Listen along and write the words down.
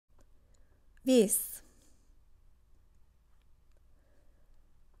весь.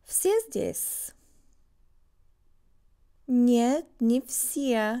 Все здесь? Нет, не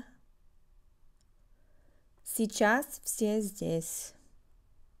все. Сейчас все здесь.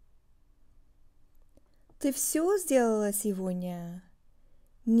 Ты все сделала сегодня?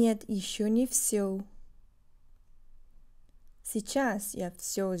 Нет, еще не все. Сейчас я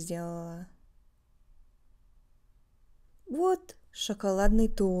все сделала. Вот шоколадный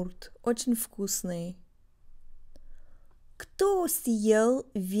торт, очень вкусный. Кто съел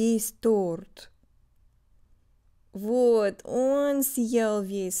весь торт? Вот, он съел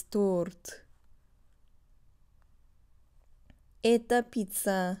весь торт. Это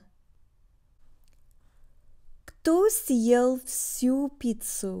пицца. Кто съел всю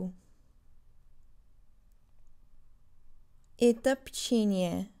пиццу? Это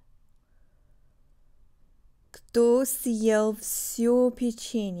печенье. Кто съел все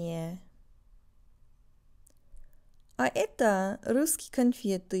печенье? А это русские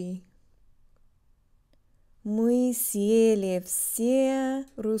конфеты. Мы съели все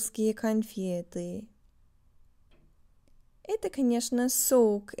русские конфеты. Это, конечно,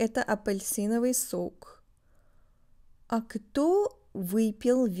 сок. Это апельсиновый сок. А кто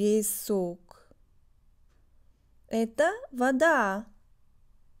выпил весь сок? Это вода.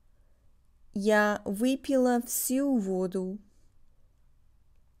 Я выпила всю воду.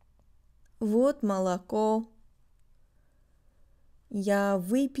 Вот молоко. Я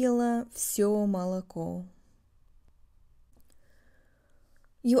выпила все молоко.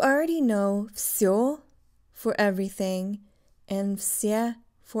 You already know все for everything and все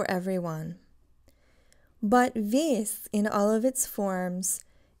for everyone. But весь in all of its forms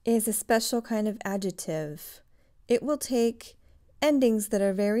is a special kind of adjective. It will take endings that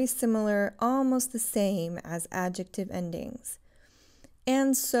are very similar, almost the same as adjective endings.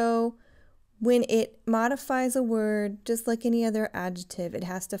 And so when it modifies a word, just like any other adjective, it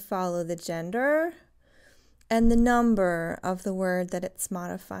has to follow the gender and the number of the word that it's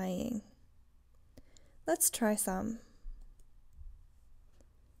modifying. Let's try some.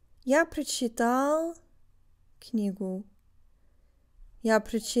 Я прочитал книгу. Я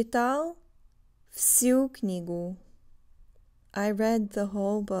прочитал всю книгу. I read the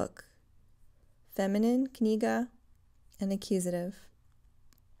whole book. Feminine, книга, and accusative.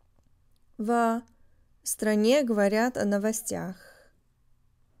 В стране говорят о новостях.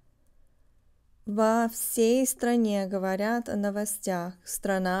 Во всей стране говорят о новостях.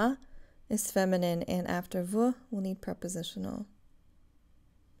 Страна is feminine, and after в we'll need prepositional.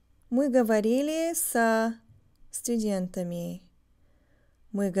 Мы говорили со студентами.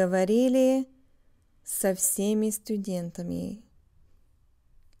 Мы говорили со всеми студентами.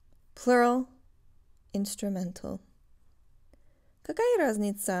 Plural, instrumental. Какая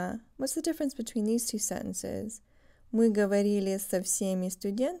разница? What's the difference between these two sentences? Мы говорили со всеми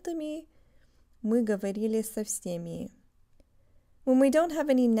студентами. Мы говорили со всеми. When we don't have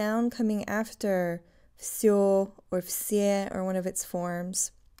any noun coming after все or все or one of its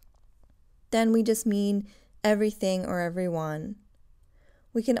forms, then we just mean everything or everyone.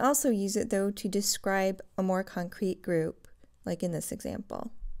 We can also use it, though, to describe a more concrete group, like in this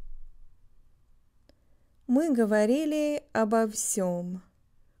example. Мы говорили обо всем.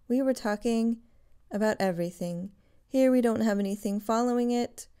 We were talking about everything. Here we don't have anything following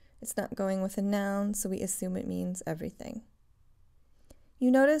it. It's not going with a noun, so we assume it means everything.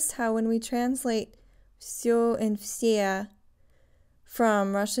 You notice how when we translate все and все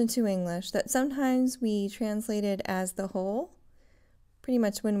from Russian to English, that sometimes we translate it as the whole, pretty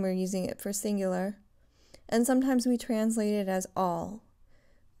much when we're using it for singular, and sometimes we translate it as all,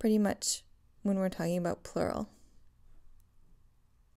 pretty much when we're talking about plural.